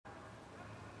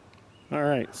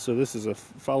Alright, so this is a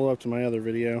follow-up to my other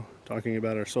video talking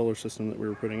about our solar system that we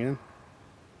were putting in.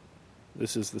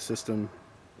 This is the system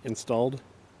installed.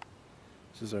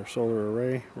 This is our solar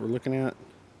array we're looking at.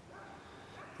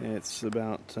 It's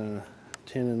about 10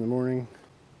 in the morning,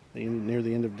 near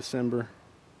the end of December.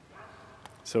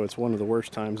 So it's one of the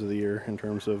worst times of the year in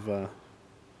terms of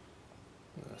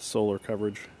solar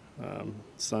coverage,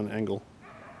 sun angle.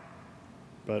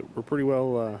 But we're pretty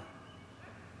well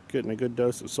getting a good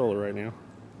dose of solar right now.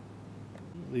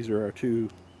 These are our two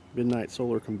Midnite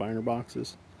solar combiner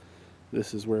boxes.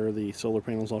 This is where the solar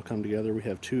panels all come together. We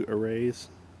have two arrays,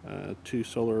 two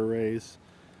solar arrays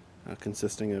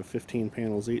consisting of 15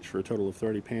 panels each for a total of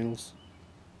 30 panels.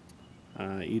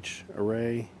 Each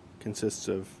array consists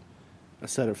of a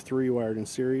set of 3 wired in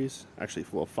series, actually,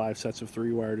 well, 5 sets of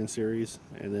 3 wired in series,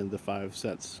 and then the 5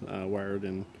 sets wired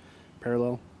in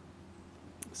parallel.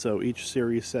 So each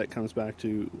series set comes back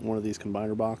to one of these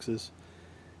combiner boxes,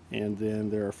 and then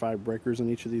there are 5 breakers in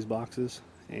each of these boxes,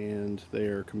 and they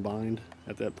are combined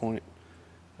at that point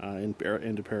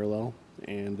into parallel,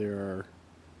 and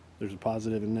there's a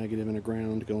positive and negative and a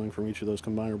ground going from each of those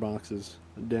combiner boxes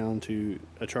down to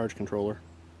a charge controller.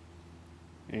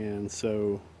 And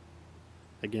so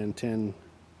again, 10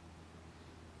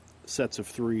 sets of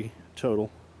 3 total,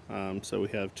 so we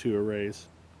have 2 arrays.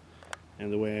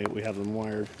 And the way we have them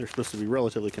wired, they're supposed to be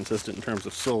relatively consistent in terms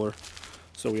of solar.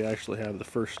 So we actually have the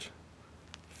first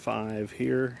 5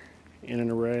 here in an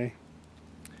array,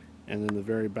 and then the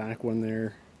very back one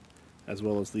there, as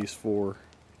well as these 4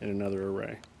 in another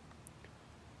array.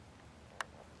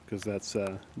 Because that's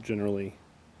generally,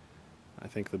 I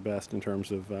think, the best in terms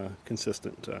of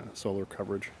consistent solar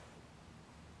coverage.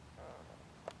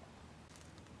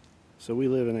 So we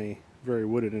live in a very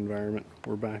wooded environment.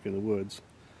 We're back in the woods.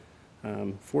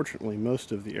 Fortunately,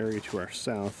 most of the area to our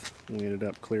south we ended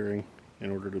up clearing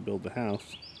in order to build the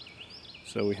house,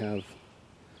 so we have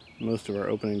most of our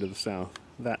opening to the south.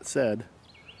 That said,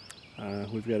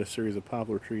 we've got a series of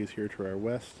poplar trees here to our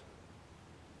west,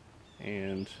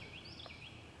 and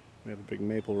we have a big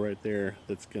maple right there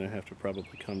that's going to have to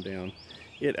probably come down.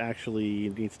 It actually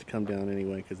needs to come down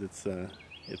anyway because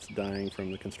it's dying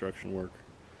from the construction work.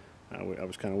 I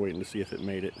was kind of waiting to see if it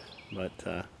made it,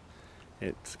 but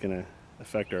it's going to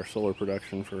affect our solar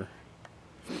production for,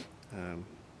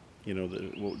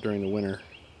 during the winter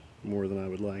more than I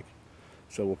would like.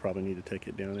 So we'll probably need to take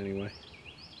it down anyway.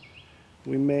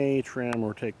 We may trim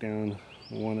or take down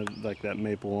one of, like that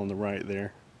maple on the right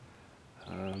there.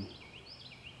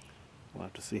 We'll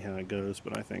have to see how it goes,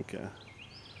 but I think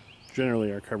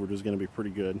generally our coverage is going to be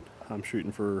pretty good. I'm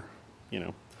shooting for,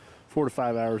 4 to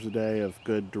 5 hours a day of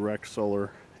good direct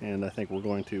solar, and I think we're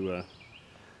going to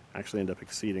actually end up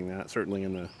exceeding that. Certainly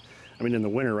in the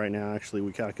winter right now, actually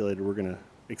we calculated we're going to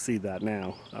exceed that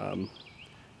now. At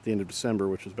the end of December,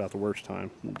 which is about the worst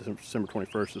time. December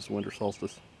 21st is the winter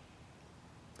solstice.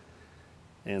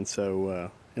 And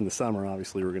so in the summer,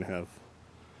 obviously, we're going to have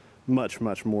much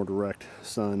more direct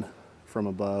sun from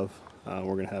above. We're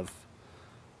going to have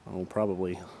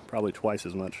probably twice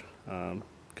as much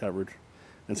coverage.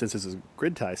 And since this is a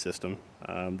grid tie system,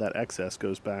 that excess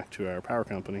goes back to our power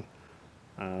company.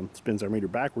 Spins our meter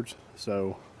backwards,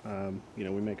 so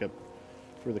we make up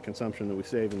for the consumption that we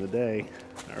save in the day,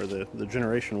 or the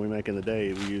generation we make in the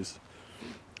day. We use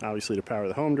obviously to power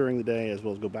the home during the day, as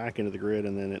well as go back into the grid,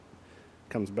 and then it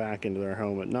comes back into our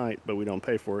home at night, but we don't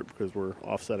pay for it because we're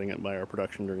offsetting it by our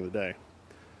production during the day.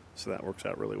 So that works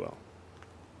out really well.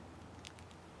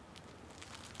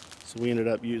 So we ended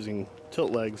up using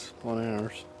tilt legs on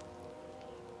ours.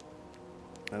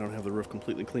 I don't have the roof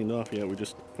completely cleaned off yet. We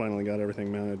just finally got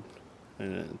everything mounted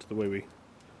to the way we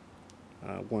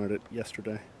wanted it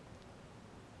yesterday.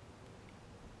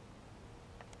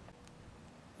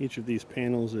 Each of these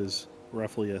panels is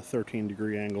roughly a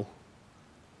 13-degree angle.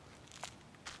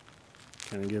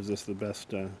 Kind of gives us the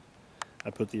best. I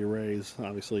put the arrays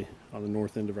obviously on the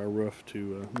north end of our roof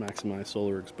to maximize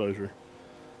solar exposure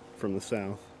from the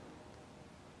south.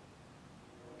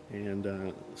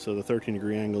 And so the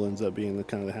 13-degree angle ends up being the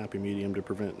kind of the happy medium to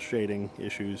prevent shading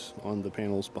issues on the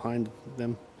panels behind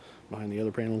them, behind the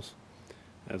other panels,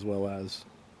 as well as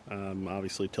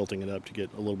obviously tilting it up to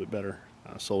get a little bit better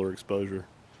solar exposure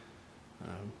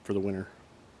for the winter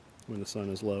when the sun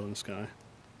is low in the sky.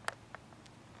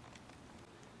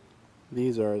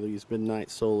 These are these Midnite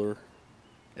Solar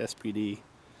SPD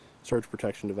surge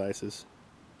protection devices,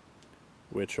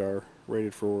 which are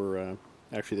rated for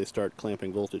actually, they start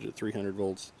clamping voltage at 300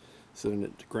 volts, setting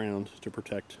it to ground to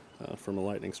protect from a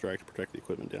lightning strike, to protect the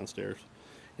equipment downstairs,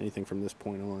 anything from this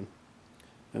point on.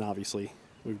 And obviously,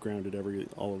 we've grounded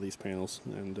all of these panels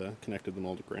and connected them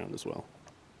all to ground as well.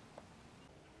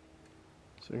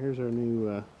 So here's our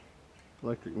new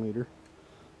electric meter,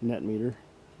 net meter,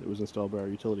 that was installed by our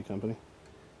utility company,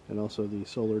 and also the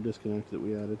solar disconnect that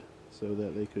we added so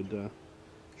that they could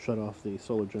shut off the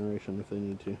solar generation if they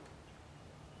need to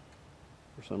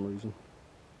for some reason.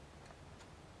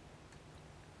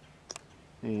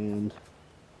 And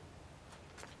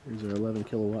here's our 11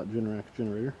 kilowatt Generac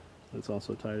generator that's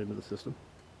also tied into the system.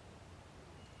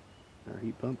 Our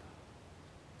heat pump,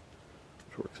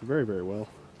 which works very, very well.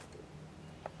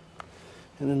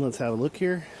 And then let's have a look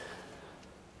here.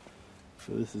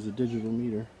 So this is a digital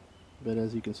meter, but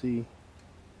as you can see,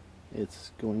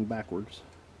 it's going backwards.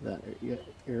 That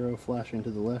arrow flashing to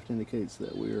the left indicates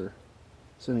that we're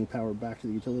sending power back to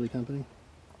the utility company.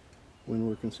 When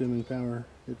we're consuming power,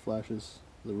 it flashes,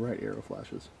 the right arrow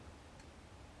flashes.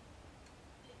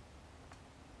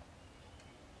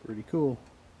 Pretty cool.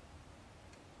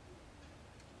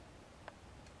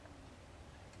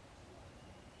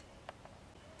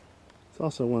 It's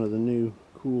also one of the new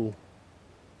cool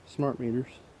smart meters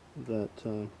that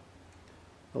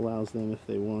allows them, if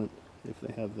they want, if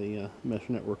they have the mesh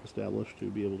network established,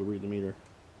 to be able to read the meter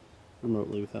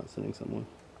remotely without sending someone.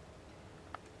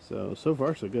 So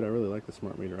far so good. I really like the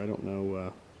smart meter. I don't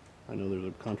know, I know there's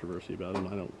a controversy about them.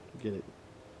 I don't get it.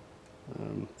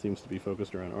 It seems to be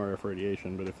focused around RF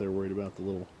radiation, but if they're worried about the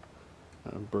little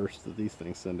bursts that these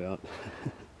things send out,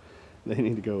 they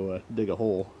need to go dig a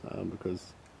hole,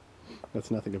 because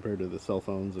that's nothing compared to the cell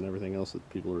phones and everything else that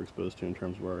people are exposed to in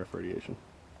terms of RF radiation.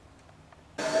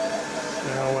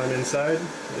 Now I'm inside.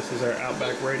 This is our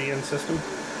Outback Radian system.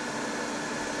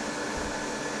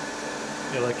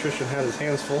 The electrician had his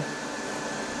hands full.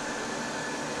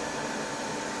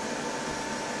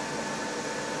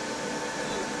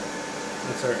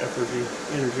 That's our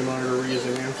energy monitor we're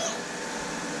using now.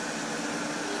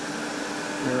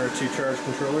 There are two charge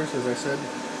controllers, as I said.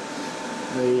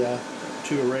 The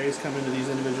two arrays come into these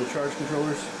individual charge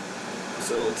controllers.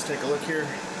 So let's take a look here.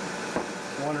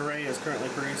 One array is currently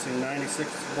producing 96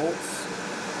 volts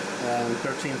and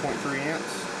 13.3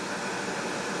 amps.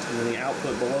 And then the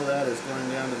output below that is going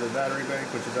down to the battery bank,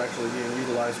 which is actually being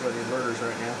utilized by the inverters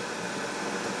right now.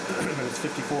 And it's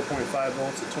 54.5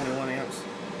 volts at 21 amps.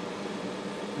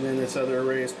 And then this other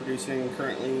array is producing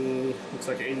currently, looks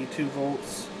like 82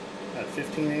 volts at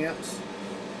 15 amps.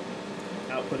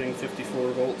 Outputting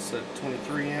 54 volts at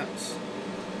 23 amps.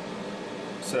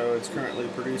 So it's currently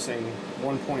producing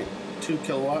 1.2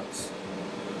 kilowatts.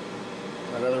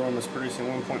 That other one is producing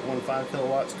 1.15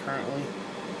 kilowatts currently.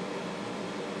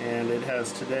 And it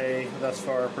has today, thus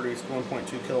far, produced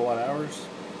 1.2 kilowatt hours.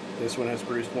 This one has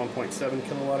produced 1.7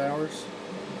 kilowatt hours.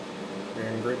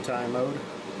 They're in grid time mode.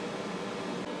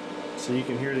 So you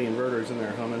can hear the inverters in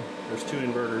there humming. There's two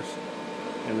inverters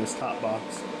in this top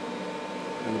box.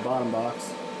 And the bottom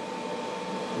box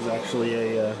is actually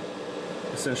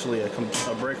essentially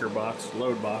a breaker box,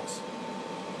 load box.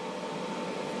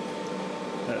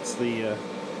 That's the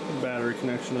battery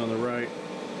connection on the right,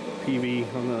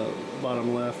 PV on the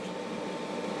bottom left,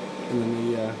 and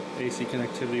then the AC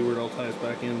connectivity where it all ties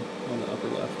back in on the upper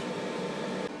left.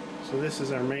 So this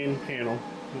is our main panel.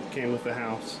 It came with the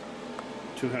house,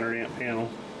 200 amp panel,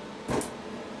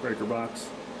 breaker box,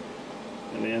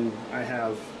 and then I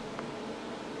have,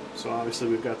 so obviously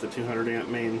we've got the 200 amp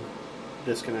main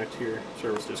disconnect here,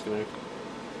 service disconnect,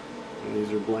 and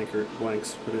these are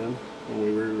blanks put in when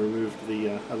we removed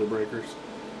the other breakers.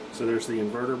 So there's the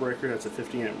inverter breaker. That's a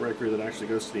 50 amp breaker that actually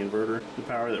goes to the inverter. The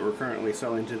power that we're currently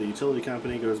selling to the utility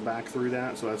company goes back through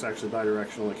that, so that's actually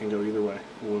bidirectional. It can go either way.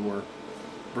 When we're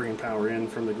bringing power in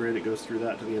from the grid, it goes through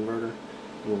that to the inverter.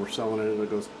 And when we're selling it, it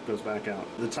goes back out.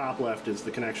 The top left is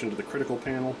the connection to the critical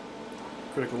panel,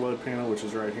 critical load panel, which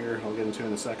is right here. I'll get into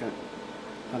in a second,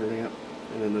 100 amp.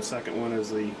 And then the second one is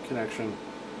the connection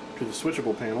to the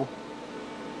switchable panel,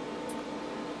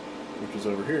 which is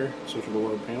over here, switchable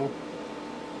load panel.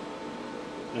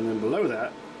 And then below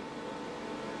that,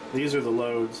 these are the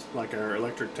loads, like our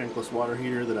electric tankless water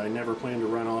heater that I never plan to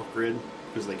run off grid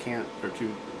because they can't.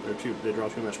 They draw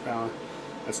too much power.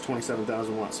 That's a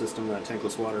 27,000 watt system, that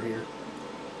tankless water heater.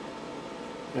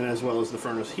 And as well as the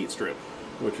furnace heat strip,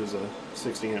 which is a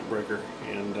 60 amp breaker.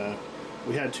 And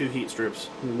we had two heat strips.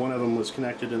 One of them was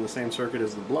connected in the same circuit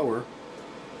as the blower.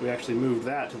 We actually moved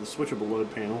that to the switchable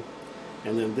load panel,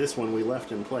 and then this one we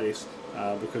left in place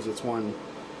because it's one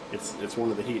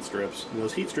of the heat strips. And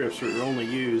those heat strips are only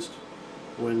used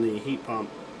when the heat pump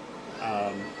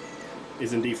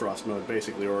is in defrost mode,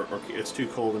 basically, or it's too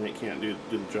cold and it can't do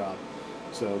the job.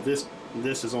 So this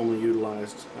is only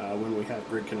utilized when we have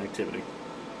grid connectivity.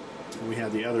 And we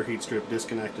have the other heat strip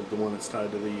disconnected, the one that's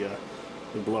tied to the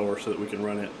blower, so that we can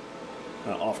run it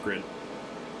off-grid.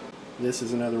 This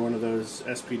is another one of those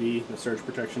SPD, the surge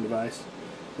protection device.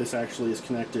 This actually is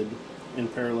connected in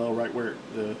parallel right where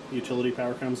the utility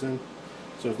power comes in.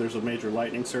 So if there's a major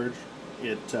lightning surge,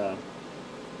 it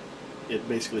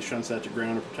basically shunts that to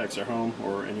ground and protects our home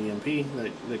or an EMP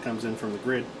that comes in from the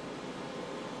grid.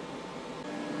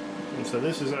 And so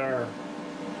this is our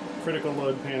critical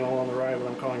load panel on the right, what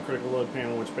I'm calling critical load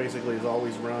panel, which basically is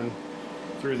always run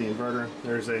through the inverter.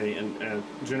 There's a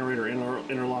generator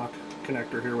interlock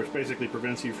connector here, which basically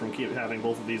prevents you from having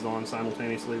both of these on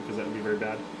simultaneously, because that would be very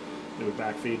bad. It would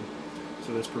backfeed.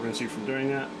 So this prevents you from doing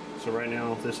that. So right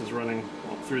now this is running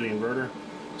through the inverter.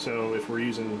 So if we're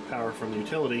using power from the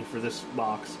utility for this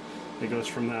box, it goes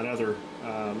from that other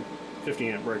 50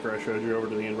 amp breaker I showed you over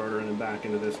to the inverter and then back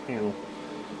into this panel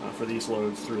for these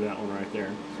loads through that one right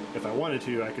there. If I wanted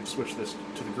to, I could switch this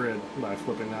to the grid by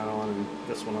flipping that on and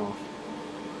this one off.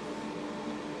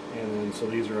 And then so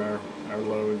these are our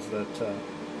loads that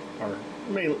are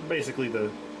basically the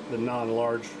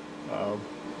non-large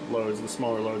loads, the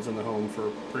smaller loads in the home for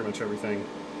pretty much everything.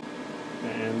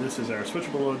 And this is our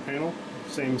switchable load panel.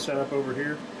 Same setup over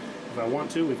here. If I want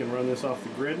to, we can run this off the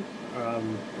grid.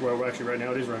 Well, actually right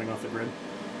now it is running off the grid.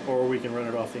 Or we can run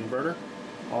it off the inverter,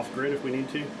 off grid if we need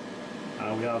to.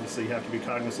 We obviously have to be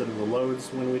cognizant of the loads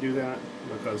when we do that,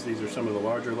 because these are some of the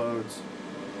larger loads.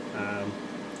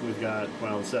 We've got,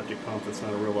 well, the septic pump, that's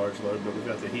not a real large load, but we've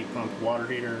got the heat pump water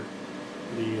heater,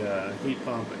 the heat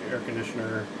pump air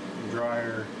conditioner,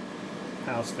 dryer,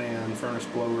 house fan, furnace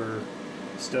blower,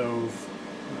 stove,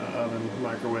 oven,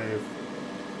 microwave,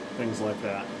 things like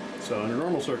that. So under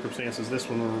normal circumstances, this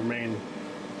one will remain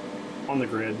on the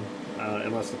grid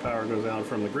unless the power goes out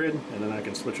from the grid, and then I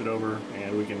can switch it over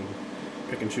and we can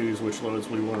pick and choose which loads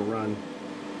we want to run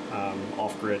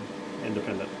off-grid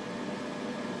independent.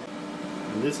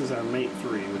 And this is our Mate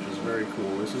 3, which is very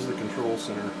cool. This is the control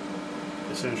center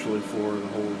essentially for the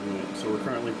whole unit. So we're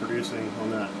currently producing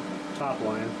on that top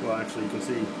line, well actually you can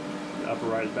see the upper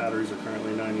right batteries are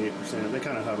currently 98%. They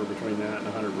kind of hover between that and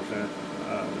 100%,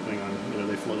 depending on, you know,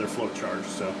 they're float charged.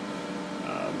 So,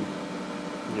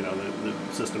 you know, the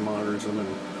system monitors them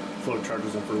and float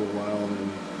charges them for a little while, and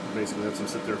then basically lets them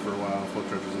sit there for a while, float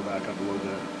charges them back up a little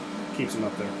bit, keeps them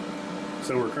up there.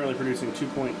 So we're currently producing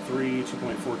 2.3,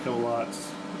 2.4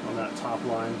 kilowatts on that top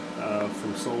line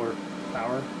from solar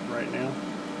power right now.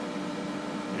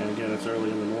 And again, it's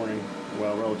early in the morning.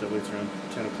 Well, relatively, it's around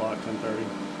 10 o'clock, 10:30.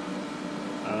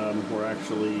 We're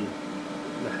actually,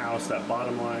 the house, that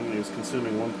bottom line is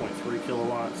consuming 1.3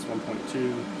 kilowatts,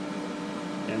 1.2.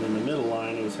 And then the middle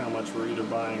line is how much we're either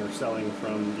buying or selling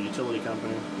from the utility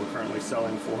company. We're currently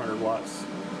selling 400 watts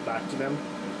back to them.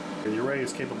 The array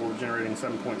is capable of generating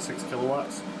 7.6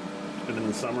 kilowatts, and in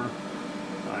the summer,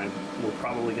 we're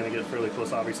probably going to get fairly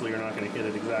close. Obviously, you're not going to hit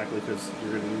it exactly because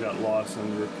you've got loss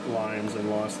on your lines and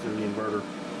loss through the inverter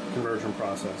conversion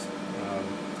process.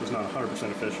 So it's not 100%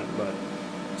 efficient, but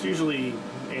it's usually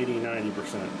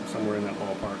 80-90%, somewhere in that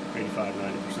ballpark,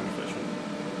 85-90% efficient.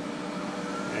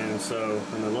 And so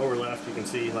in the lower left, you can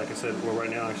see, like I said, well, right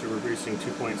now actually we're producing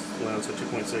 2.6,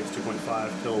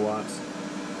 2.5 kilowatts.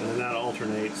 And then that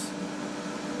alternates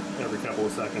every couple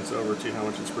of seconds over to how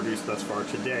much it's produced thus far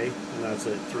today, and that's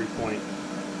at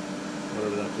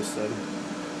whatever that just said,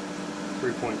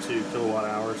 3.2 kilowatt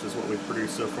hours is what we've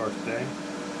produced so far today.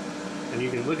 And you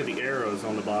can look at the arrows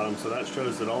on the bottom, so that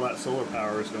shows that all that solar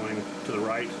power is going to the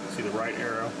right. See the right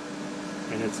arrow,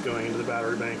 and it's going into the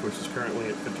battery bank, which is currently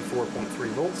at 54.3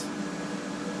 volts.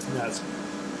 And that's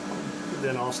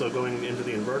then also going into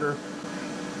the inverter.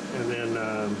 And then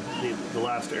the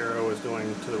last arrow is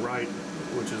going to the right,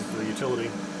 which is the utility,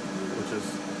 which is,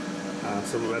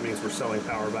 so that means we're selling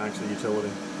power back to the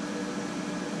utility.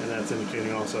 And that's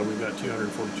indicating also we've got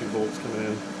 242 volts coming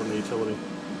in from the utility.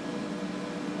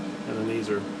 And then these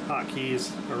are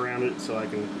hotkeys around it, so I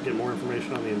can get more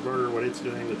information on the inverter, what it's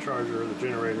doing, the charger, the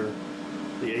generator,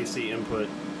 the AC input.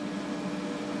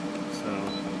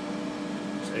 So,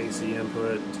 it's AC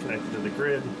input, it's connected to the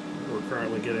grid. We're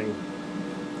currently getting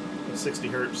a 60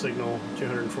 hertz signal,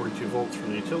 242 volts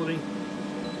from the utility.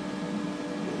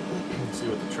 Let's see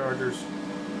what the chargers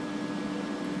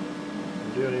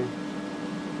are doing.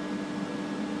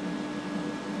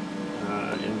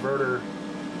 Inverter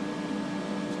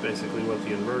is basically what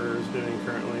the inverter is doing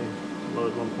currently.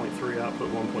 Load 1.3, output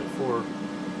 1.4.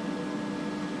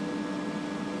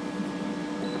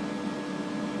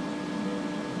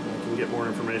 I can get more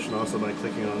information also by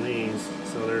clicking on these.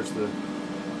 So there's the,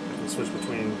 I can switch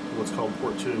between what's called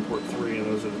port 2 and port 3, and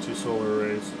those are the two solar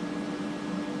arrays.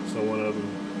 So one of them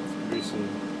is producing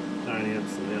 9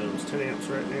 amps, and the other was 10 amps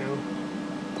right now.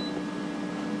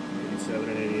 87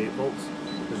 and 88 volts.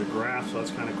 There's a graph, so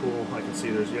that's kind of cool. I can see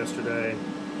there's yesterday,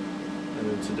 and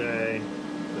then today,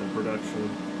 the production,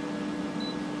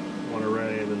 one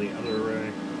array, and then the other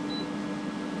array.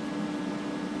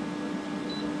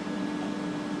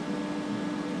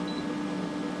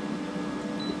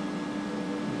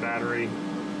 Battery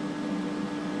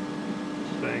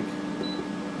bank.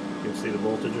 You can see the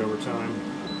voltage over time.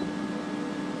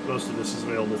 Most of this is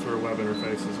available through a web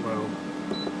interface as well.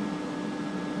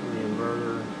 And the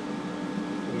inverter,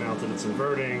 the amount that it's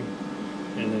inverting,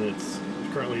 and then it's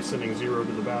currently sending 0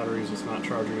 to the batteries. It's not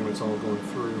charging them, it's all going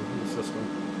through the system.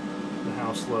 The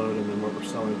house load, and then what we're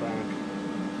selling back.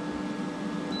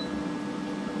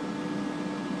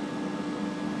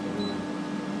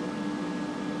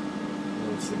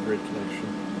 And that's the grid connection.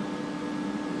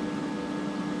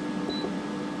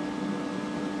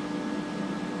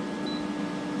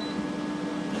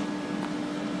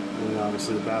 And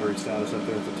obviously the battery status up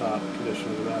there at the top,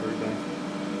 condition of the battery bank.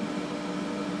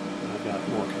 And I've got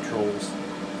more controls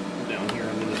down here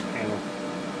under this panel.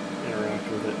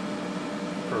 Interact with it,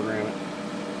 program it.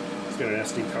 It's got an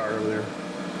SD card over there,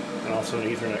 and also an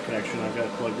Ethernet connection I've got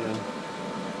plugged in.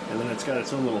 And then it's got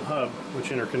its own little hub, which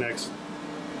interconnects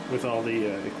with all the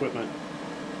equipment.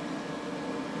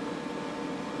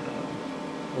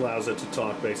 Allows it to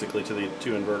talk basically to the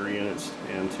 2 inverter units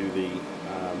and to the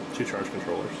 2 charge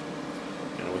controllers.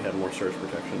 And we have more surge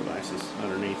protection devices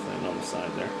underneath and on the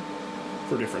side there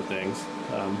for different things.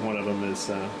 One of them is,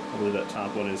 I believe that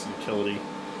top one is utility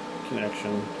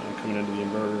connection coming into the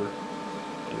inverter.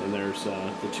 And then there's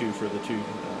the 2 for the 2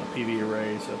 PV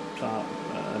arrays up top,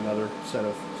 another set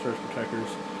of surge protectors,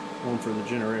 one for the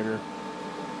generator.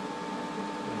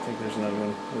 I think there's another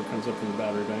one where it comes up from the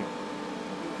battery bank.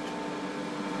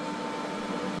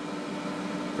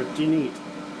 Pretty neat.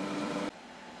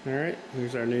 Alright,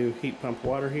 here's our new heat pump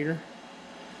water heater.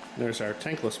 There's our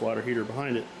tankless water heater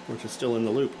behind it, which is still in the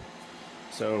loop.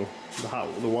 So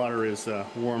the water is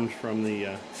warmed from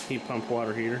the heat pump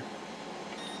water heater.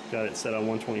 Got it set on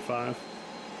 125.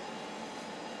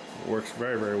 It works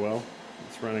very, very well.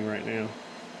 It's running right now.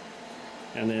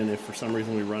 And then if for some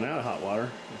reason we run out of hot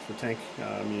water, if the tank,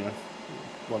 you know,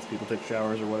 lots of people take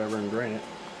showers or whatever and drain it,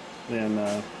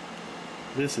 then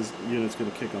this unit's going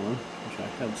to kick on, which I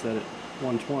had set at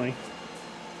 120.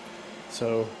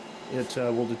 So it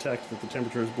will detect that the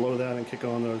temperature is below that and kick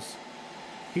on those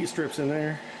heat strips in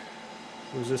there,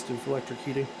 resistive electric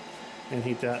heating, and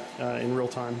heat that in real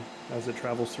time as it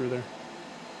travels through there.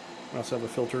 We also have a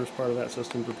filter as part of that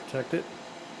system to protect it.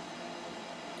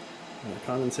 And a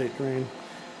condensate drain.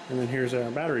 And then here's our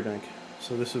battery bank.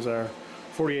 So this is our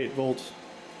 48 volt,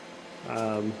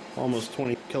 almost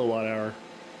 20 kilowatt hour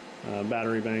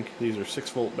battery bank. These are 6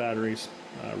 volt batteries.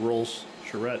 Rolls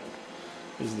Surrette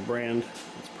is the brand.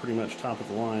 It's pretty much top of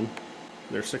the line.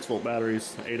 They're 6 volt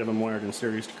batteries, 8 of them wired in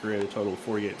series to create a total of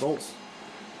 48 volts.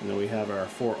 And then we have our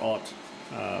 4-aught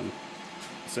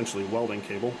essentially welding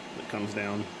cable that comes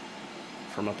down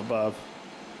from up above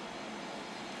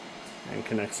and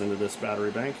connects into this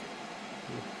battery bank.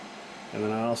 And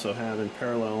then I also have in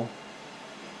parallel,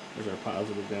 there's our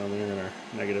positive down there and our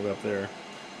negative up there.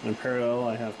 In parallel,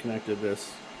 I have connected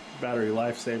this battery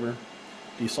lifesaver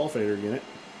desulfator unit,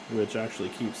 which actually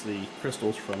keeps the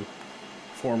crystals from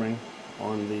forming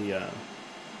on the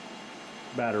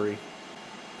battery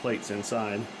plates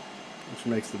inside, which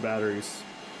makes the batteries,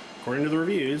 according to the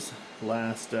reviews,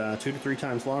 last 2 to 3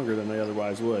 times longer than they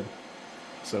otherwise would.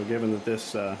 So given that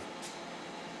this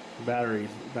battery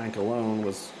bank alone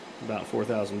was about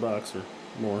 $4,000 or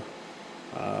more,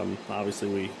 obviously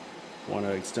we want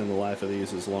to extend the life of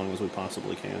these as long as we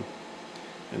possibly can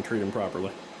and treat them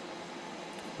properly,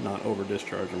 not over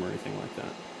discharge them or anything like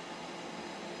that.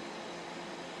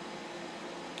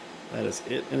 That is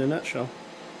it in a nutshell.